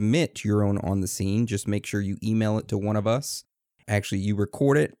 can submit your own On the Scene. Just make sure you email it to one of us. Actually, you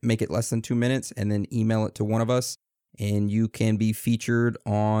record it, make it less than 2 minutes, and then email it to one of us, and you can be featured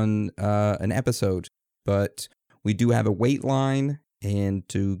on an episode. But we do have a wait line, and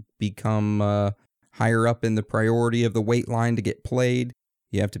to become higher up in the priority of the wait line to get played,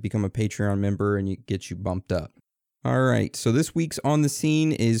 you have to become a Patreon member, and it gets you bumped up. All right, so this week's On the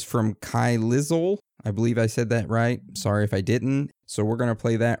Scene is from Kai Lizzle. I believe I said that right. Sorry if I didn't. So we're going to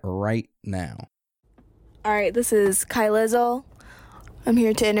play that right now. All right, this is Kai Lizzle. I'm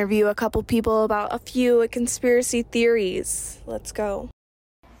here to interview a couple people about a few conspiracy theories. Let's go.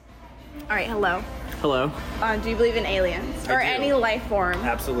 All right, hello. Hello. Do you believe in aliens? Or any life form?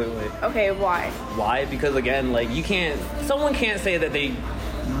 Absolutely. Okay, why? Why? Because again, like someone can't say that they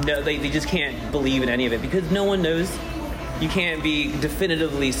just can't believe in any of it because no one knows. You can't be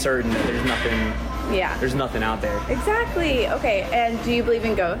definitively certain that there's nothing out there. Exactly. Okay, and do you believe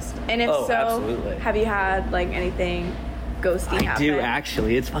in ghosts? And if so, absolutely. Have you had like anything ghosty happen? I do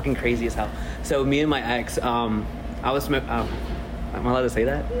actually. It's fucking crazy as hell. So me and my ex, am I allowed to say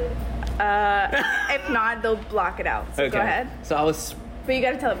that? If not, they'll block it out. So okay. Go ahead. So But you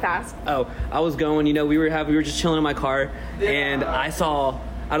gotta tell it fast. Oh, I was going, we were just chilling in my car, and I saw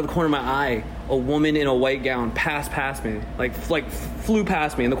out of the corner of my eye a woman in a white gown pass past me, like flew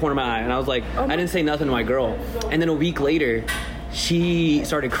past me in the corner of my eye, and I was like, I didn't say nothing to my girl. And then a week later, she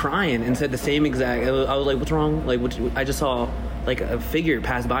started crying and said the same exact. I was like, what's wrong? Like, I just saw like a figure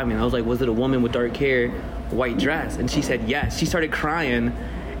pass by me, and I was like, was it a woman with dark hair, white dress? And she said yes. She started crying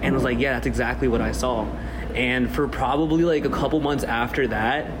and was like, yeah, that's exactly what I saw. And for probably like a couple months after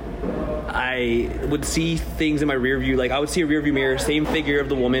that, I would see things in my rear view. Like I would see a rear view mirror, same figure of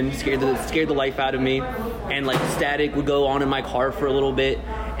the woman, scared the life out of me. And like static would go on in my car for a little bit.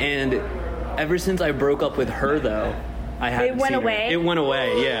 And ever since I broke up with her though, I haven't seen her. It went away? It went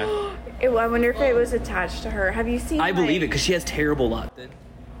away, yeah. I wonder if it was attached to her. Have you seen I believe it because she has terrible luck.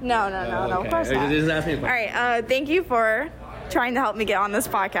 No, okay. Of course not. Just ask me a question. All right, thank you for trying to help me get on this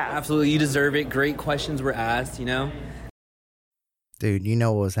podcast. Absolutely, you deserve it. Great questions were asked, Dude, you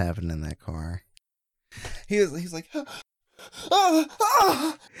know what was happening in that car. He was like,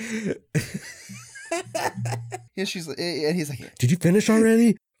 And he's like, Did you finish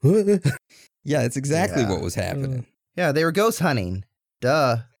already? Yeah, it's exactly Yeah. what was happening. yeah, they were ghost hunting.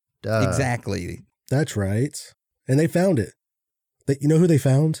 Duh. Exactly. That's right. And they found it. You know who they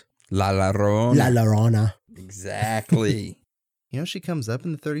found? La Llorona. La Llorona. Exactly. You know she comes up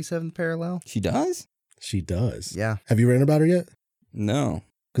in the 37th parallel? She does? She does. Yeah. Have you written about her yet? No.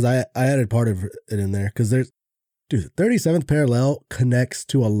 Because I added part of it in there. Because the 37th parallel connects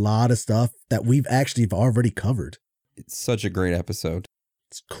to a lot of stuff that we've actually already covered. It's such a great episode.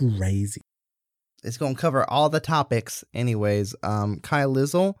 It's crazy. It's going to cover all the topics. Anyways, Kyle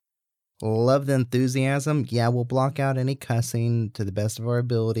Lizzle, love the enthusiasm. Yeah, we'll block out any cussing to the best of our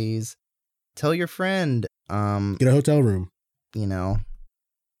abilities. Tell your friend, Get a hotel room. you know,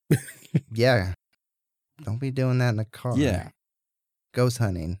 yeah, don't be doing that in a car. Yeah. Ghost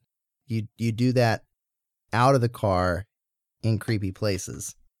hunting. You do that out of the car in creepy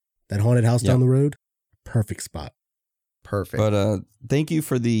places. That haunted house Yep. down the road. Perfect spot. Perfect. But thank you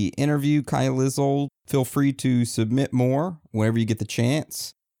for the interview, Kyle Lizzle. Feel free to submit more whenever you get the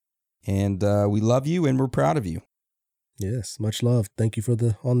chance. And we love you and we're proud of you. Yes. Much love. Thank you for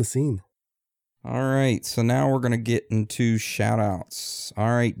the on the scene. All right. So now we're going to get into shout outs. All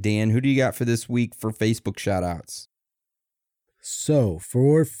right, Dan, who do you got for this week for Facebook shout outs? So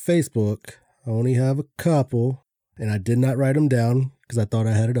for Facebook, I only have a couple, and I did not write them down because I thought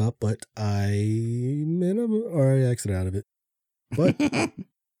I had it up, but I exited out of it. But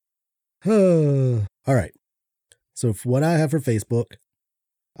all right. So for what I have for Facebook,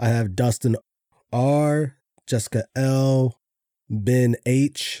 I have Dustin R, Jessica L, Ben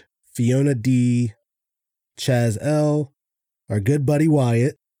H, Fiona D, Chaz L, our good buddy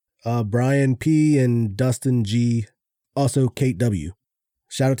Wyatt, Brian P, and Dustin G. Also, Kate W.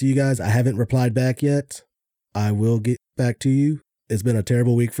 Shout out to you guys. I haven't replied back yet. I will get back to you. It's been a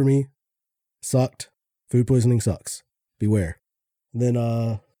terrible week for me. Sucked. Food poisoning sucks. Beware.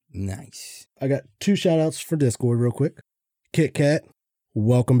 Then, Nice. I got 2 shout outs for Discord real quick. Kit Kat,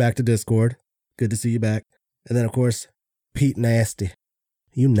 welcome back to Discord. Good to see you back. And then, of course, Pete Nasty.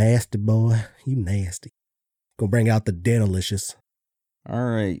 You nasty boy. You nasty. Gonna bring out the Danilicious. All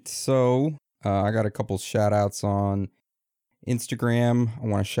right. So I got a couple shout outs on Instagram. I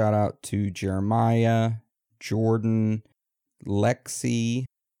want to shout out to Jeremiah, Jordan, Lexi,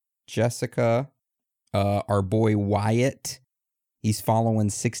 Jessica, our boy Wyatt. He's following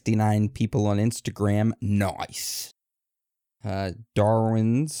 69 people on Instagram. Nice.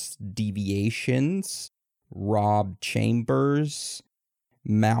 Darwin's Deviations, Rob Chambers,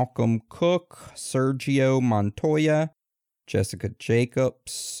 Malcolm Cook, Sergio Montoya, Jessica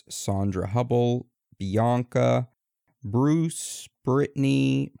Jacobs, Sandra Hubble, Bianca, Bruce,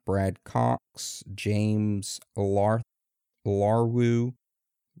 Brittany, Brad Cox, James Larwu,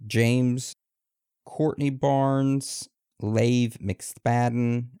 James, Courtney Barnes, Lave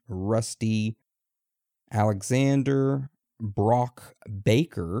McSpadden, Rusty, Alexander, Brock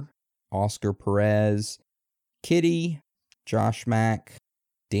Baker, Oscar Perez, Kitty, Josh Mack,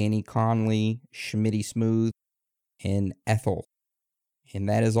 Danny Conley, Schmitty Smooth, and Ethel. And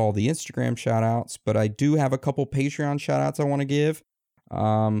that is all the Instagram shout outs, but I do have a couple Patreon shout outs I want to give. I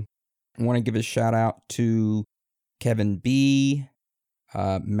want to give a shout out to Kevin B,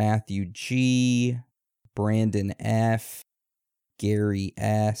 Matthew G, Brandon F, Gary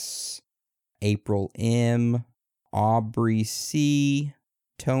S, April M, Aubrey C,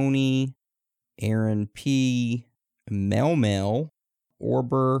 Tony, Aaron P, Mel,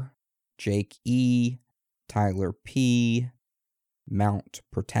 Orber, Jake E, Tyler P, Mount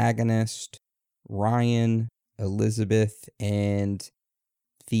Protagonist, Ryan, Elizabeth, and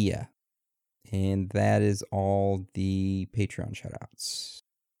Thea. And that is all the Patreon shoutouts.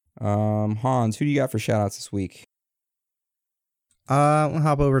 Hans, who do you got for shoutouts this week? I'll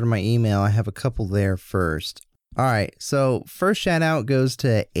hop over to my email. I have a couple there first. All right. So first shout out goes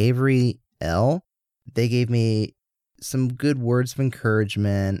to Avery L. They gave me some good words of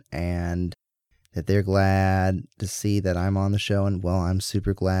encouragement and that they're glad to see that I'm on the show. And well, I'm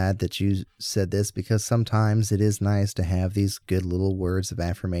super glad that you said this because sometimes it is nice to have these good little words of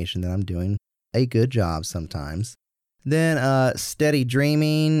affirmation that I'm doing a good job sometimes. Then Steady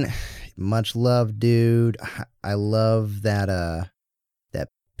Dreaming, much love, dude. I love that that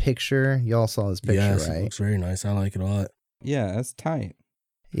picture. Y'all saw this picture, Yes, right? it looks very nice. I like it a lot. Yeah, that's tight.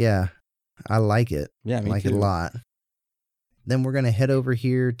 Yeah, I like it. Yeah, I me like too. it a lot. Then we're going to head over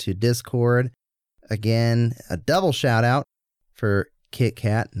here to Discord. Again, a double shout out for Kit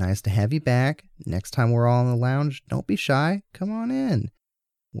Kat. Nice to have you back. Next time we're all in the lounge, don't be shy. Come on in.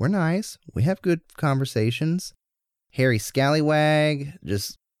 We're nice. We have good conversations. Harry Scallywag.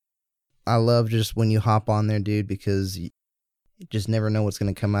 I love just when you hop on there, dude, because you just never know what's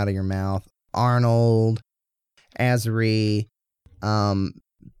going to come out of your mouth. Arnold, Azri,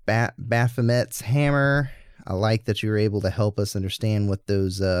 Baphomet's Hammer. I like that you were able to help us understand what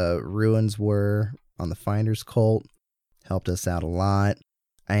those ruins were on the Finder's Cult. Helped us out a lot.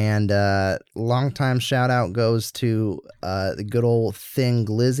 And longtime shout out goes to the good old Thing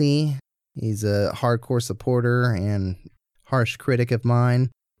Glizzy. He's a hardcore supporter and harsh critic of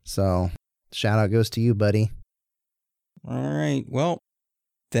mine. So shout out goes to you, buddy. All right. Well,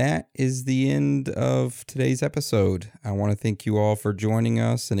 that is the end of today's episode. I want to thank you all for joining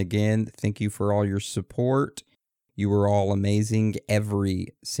us. And again, thank you for all your support. You were all amazing, every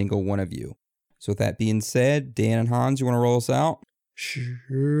single one of you. So with that being said, Dan and Hans, you want to roll us out?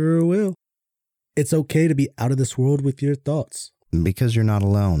 Sure will. It's okay to be out of this world with your thoughts. Because you're not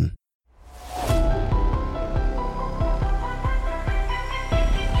alone.